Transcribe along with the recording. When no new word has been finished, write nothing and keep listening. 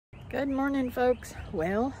Good morning, folks.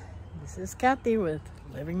 Well, this is Kathy with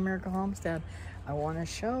Living Miracle Homestead. I want to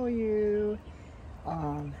show you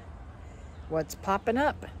what's popping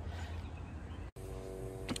up.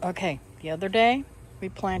 Okay, the other day we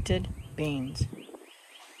planted beans.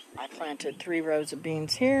 I planted 3 rows of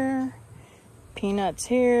beans here, peanuts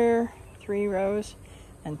here, 3 rows,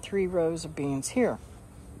 and 3 rows of beans here.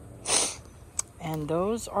 And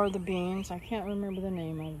those are the beans. I can't remember the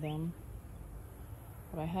name of them,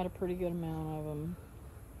 but I had a pretty good amount of them,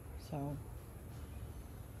 so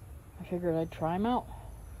I figured I'd try them out.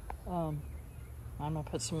 I'm gonna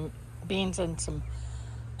put some beans in some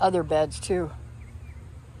other beds too.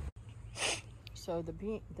 So the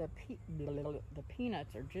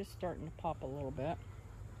peanuts are just starting to pop a little bit.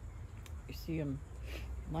 You see them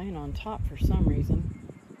laying on top for some reason.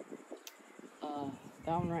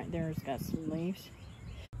 That one right there has got some leaves.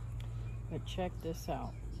 But check this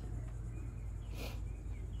out.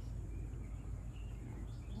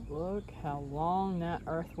 Look how long that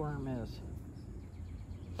earthworm is.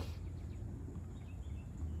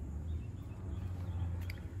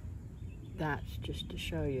 That's just to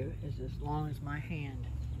show you, is as long as my hand.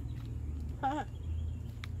 Well,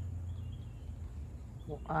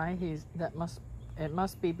 it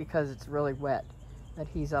must be because it's really wet that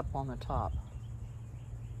he's up on the top.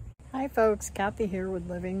 Hi folks, Kathy here with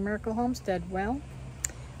Living Miracle Homestead. Well,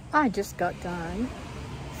 I just got done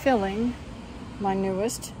filling my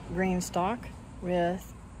newest green stock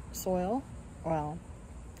with soil, well,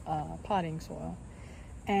 potting soil,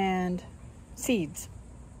 and seeds.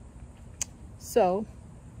 So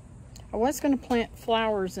I was going to plant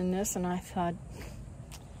flowers in this, and I thought,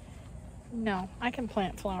 no, I can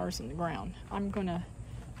plant flowers in the ground. I'm gonna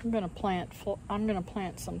plant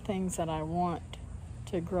some things that I want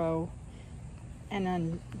to grow, and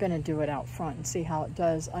I'm gonna do it out front and see how it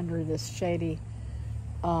does under this shady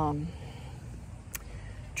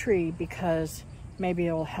tree, because maybe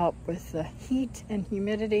it'll help with the heat and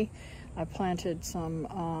humidity. I planted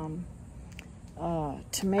some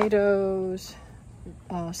tomatoes,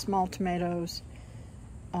 small tomatoes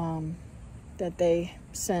that they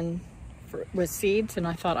send with seeds, and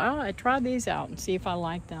I thought, I'd try these out and see if I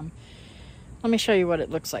like them. Let me show you what it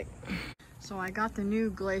looks like. So I got the new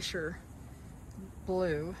Glacier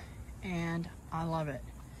blue, and I love it.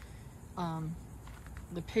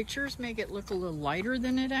 The pictures make it look a little lighter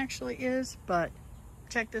than it actually is, but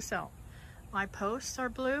check this out. My posts are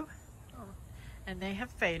blue, and they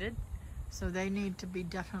have faded, so they need to be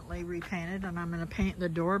definitely repainted, and I'm going to paint the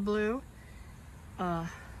door blue, the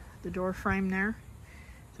door frame there,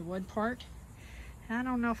 the wood part. And I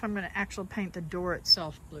don't know if I'm going to actually paint the door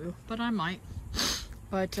itself blue, but I might.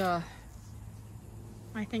 But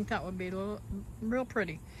I think that would be real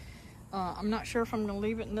pretty. I'm not sure if I'm going to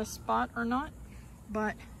leave it in this spot or not,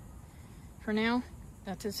 but for now,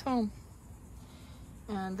 that's his home.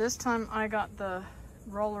 And this time I got the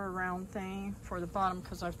roller around thing for the bottom,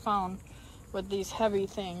 because I found with these heavy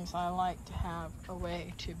things, I like to have a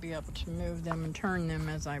way to be able to move them and turn them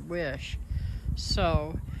as I wish.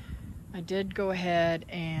 So I did go ahead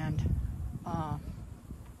and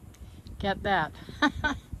get that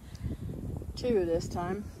too this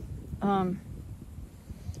time.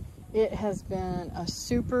 It has been a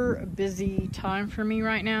super busy time for me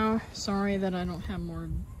right now. Sorry that I don't have more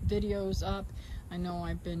videos up. I know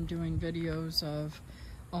I've been doing videos of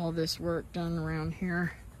all this work done around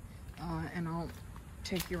here, and I'll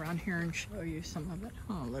take you around here and show you some of it.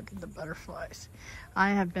 Oh, look at the butterflies.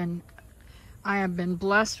 I have been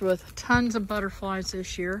blessed with tons of butterflies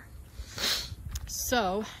this year.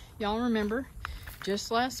 So y'all remember,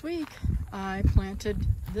 just last week I planted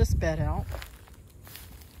this bed out,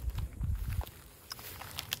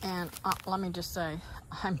 and let me just say,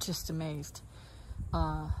 I'm just amazed.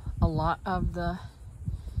 A lot of the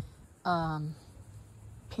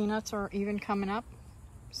peanuts are even coming up,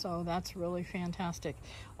 so that's really fantastic.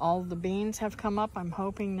 All the beans have come up. I'm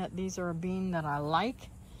hoping that these are a bean that I like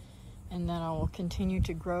and that I will continue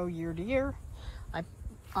to grow year to year.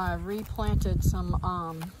 I replanted some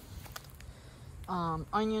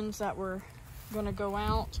onions that were going to go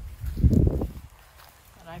out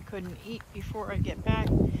that I couldn't eat before I get back.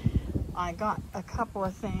 I got a couple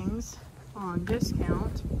of things on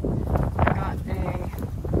discount. I got a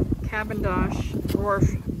Cavendish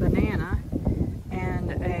dwarf banana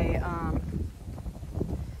and a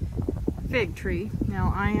fig tree.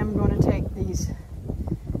 Now I am going to take these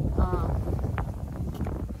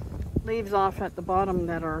leaves off at the bottom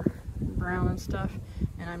that are brown and stuff,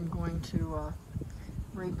 and I'm going to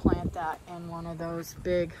replant that in one of those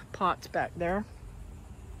big pots back there.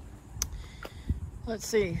 Let's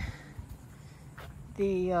see.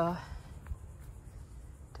 the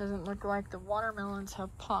doesn't look like the watermelons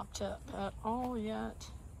have popped up at all yet.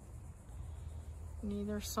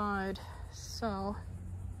 Neither side. So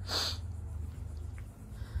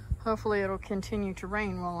hopefully it'll continue to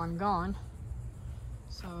rain while I'm gone,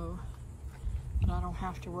 so that I don't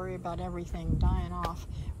have to worry about everything dying off.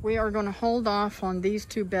 We are going to hold off on these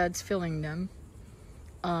two beds filling them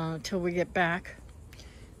till we get back.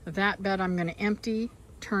 That bed I'm going to empty,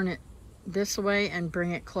 turn it this way and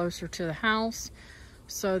bring it closer to the house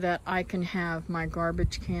so that I can have my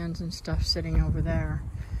garbage cans and stuff sitting over there.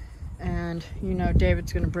 And you know,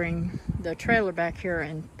 David's going to bring the trailer back here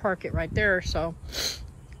and park it right there, so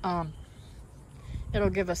it'll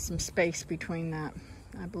give us some space between that,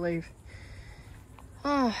 I believe.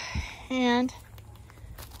 Oh, and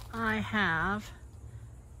I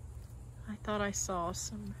thought I saw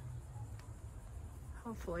some,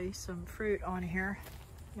 hopefully some fruit on here.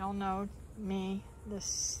 Y'all know me, this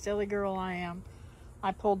silly girl I am.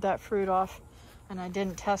 I pulled that fruit off and I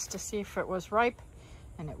didn't test to see if it was ripe,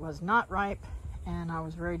 and it was not ripe, and I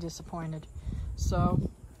was very disappointed. So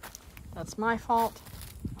that's my fault.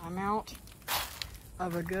 I'm out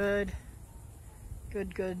of a good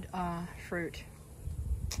fruit.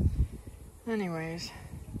 Anyways,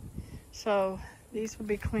 so these will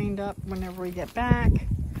be cleaned up whenever we get back,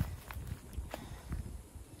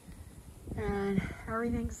 and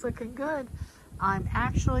everything's looking good. I'm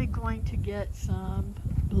actually going to get some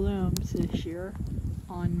blooms this year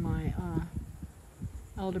on my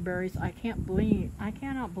elderberries. I cannot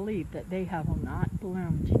believe that they have not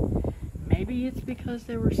bloomed. Maybe it's because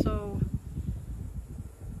they were so,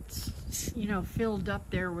 you know, filled up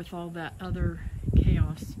there with all that other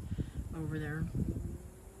chaos over there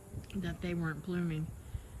that they weren't blooming.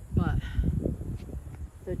 But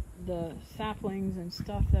the saplings and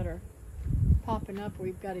stuff that are popping up,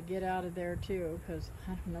 we've got to get out of there too, because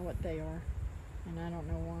I don't know what they are, and I don't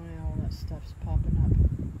know why all that stuff's popping up.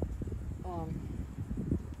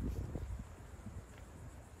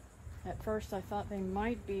 At first I thought they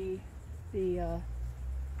might be the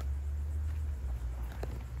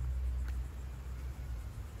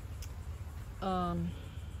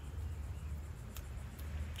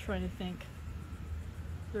trying to think.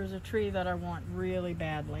 There's a tree that I want really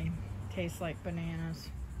badly. Tastes like bananas.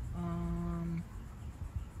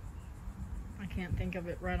 I can't think of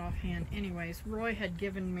it right offhand. Anyways, Roy had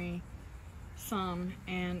given me some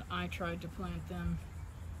and I tried to plant them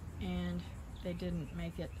and they didn't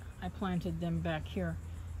make it. I planted them back here,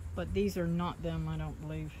 but these are not them, I don't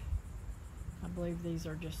believe. I believe these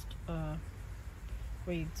are just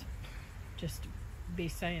weeds. Just to be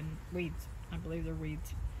saying weeds. I believe they're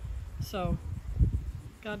weeds. So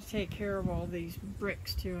got to take care of all these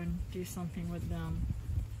bricks too and do something with them.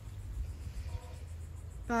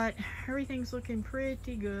 But everything's looking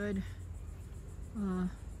pretty good.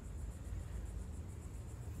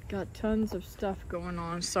 Got tons of stuff going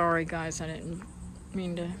on. Sorry guys, I didn't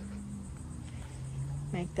mean to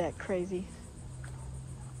make that crazy.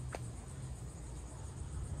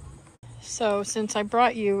 So since I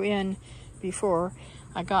brought you in before,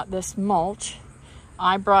 I got this mulch.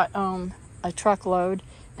 I brought a truckload,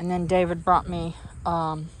 and then David brought me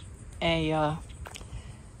a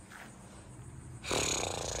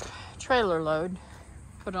trailer load,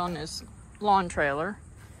 put on his lawn trailer.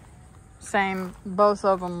 Same, both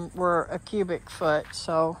of them were a cubic foot,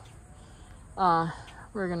 so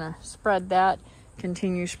we're gonna spread that,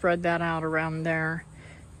 continue spread that out around there,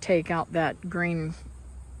 take out that green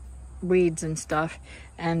weeds and stuff,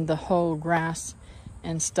 and the whole grass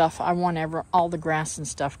and stuff. I want all the grass and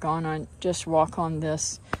stuff gone. I just walk on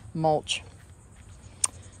this mulch.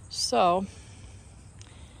 So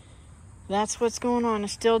that's what's going on. I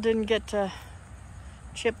still didn't get to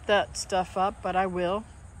chip that stuff up, but I will,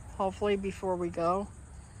 hopefully before we go.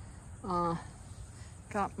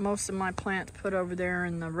 Got most of my plants put over there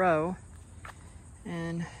in the row,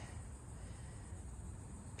 and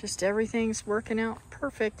just everything's working out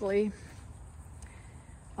perfectly.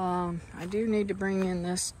 I do need to bring in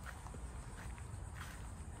this.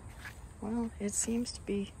 Well, it seems to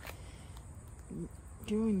be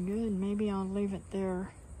doing good. Maybe I'll leave it there.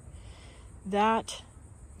 That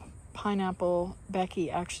pineapple Becky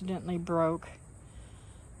accidentally broke,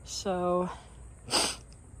 so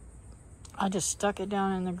I just stuck it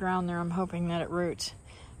down in the ground there. I'm hoping that it roots.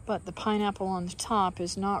 But the pineapple on the top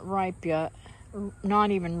is not ripe yet, not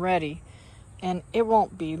even ready. And it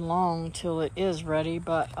won't be long till it is ready,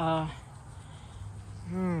 but I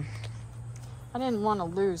didn't want to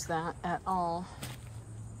lose that at all.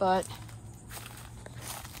 But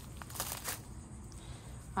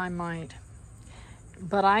I might.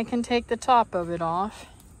 but I can take the top of it off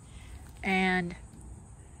and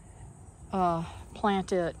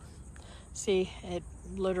plant it. See, it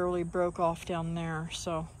literally broke off down there.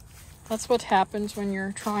 So that's what happens when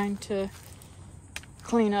you're trying to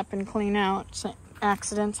clean up and clean out. So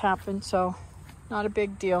accidents happen, so not a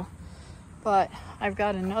big deal. But I've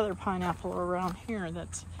got another pineapple around here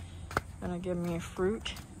that's gonna give me a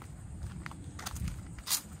fruit.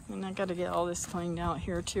 And I gotta get all this cleaned out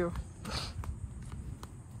here too.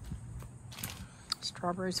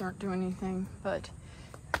 Strawberries aren't doing anything, but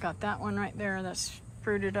I've got that one right there that's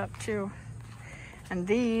fruited up too. And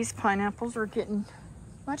these pineapples are getting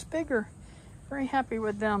much bigger. Very happy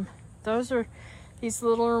with them. Those are these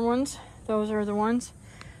littler ones. Those are the ones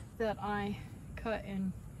that I cut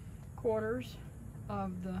in quarters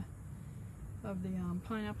of the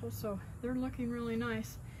pineapples. So they're looking really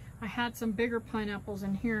nice. I had some bigger pineapples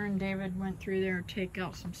in here, and David went through there to take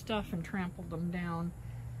out some stuff and trampled them down.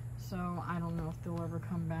 So I don't know if they'll ever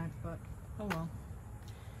come back, but oh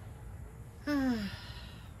well.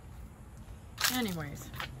 Anyways,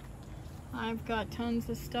 I've got tons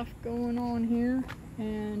of stuff going on here,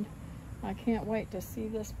 and I can't wait to see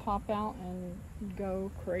this pop out and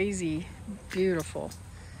go crazy. Beautiful.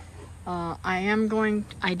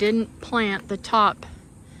 I didn't plant the top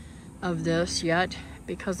of this yet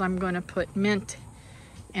because I'm going to put mint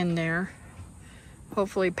in there.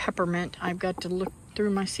 Hopefully peppermint. I've got to look through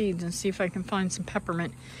my seeds and see if I can find some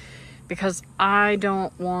peppermint, because I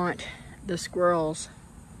don't want the squirrels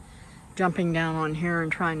jumping down on here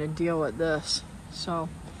and trying to deal with this. So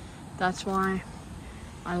that's why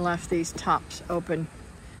I left these tops open.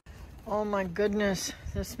 Oh my goodness,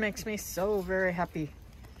 this makes me so very happy.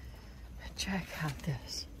 Check out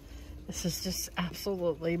this. This is just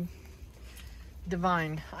absolutely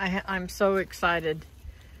divine. I'm so excited.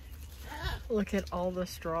 Look at all the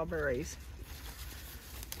strawberries.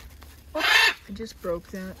 Oops, I just broke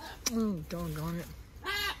that. Oh, doggone it.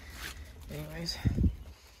 Anyways,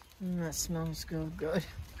 that smells so good.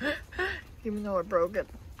 Even though I broke it.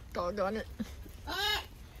 Doggone it.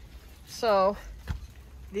 So,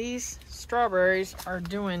 these strawberries are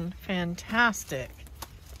doing fantastic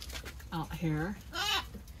out here.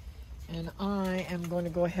 And I am going to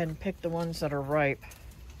go ahead and pick the ones that are ripe.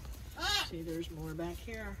 See, there's more back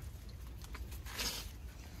here.